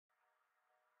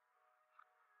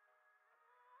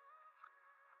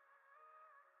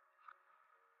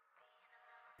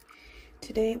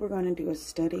Today we're going to do a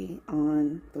study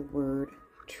on the word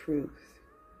truth.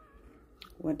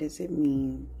 What does it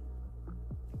mean?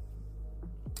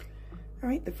 All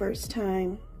right, the first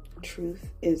time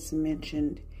truth is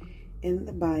mentioned in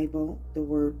the Bible, the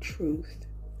word truth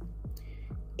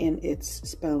in its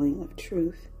spelling of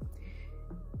truth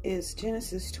is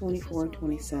Genesis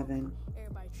 24:27.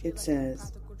 It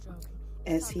says,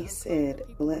 "As he said,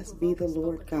 blessed be the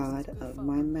Lord God of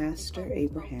my master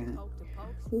Abraham,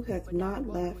 who hath not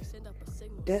left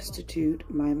destitute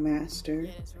my master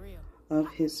of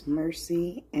his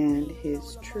mercy and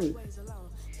his truth.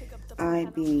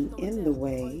 I being in the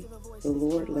way, the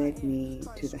Lord led me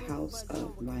to the house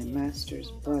of my master's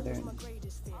brethren."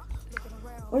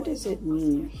 What does it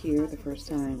mean here the first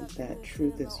time that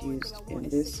truth is used in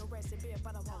this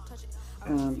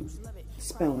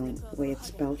spelling, the way it's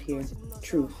spelled here,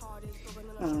 truth?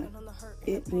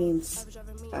 It means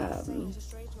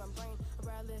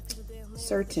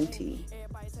certainty,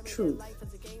 truth,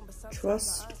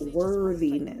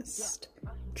 trustworthiness,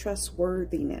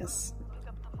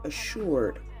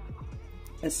 assured,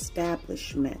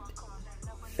 establishment,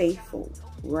 faithful,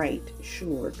 right,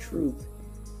 sure, truth,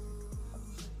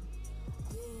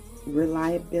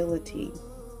 reliability,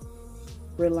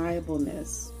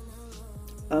 reliableness,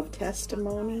 of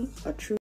testimony, a true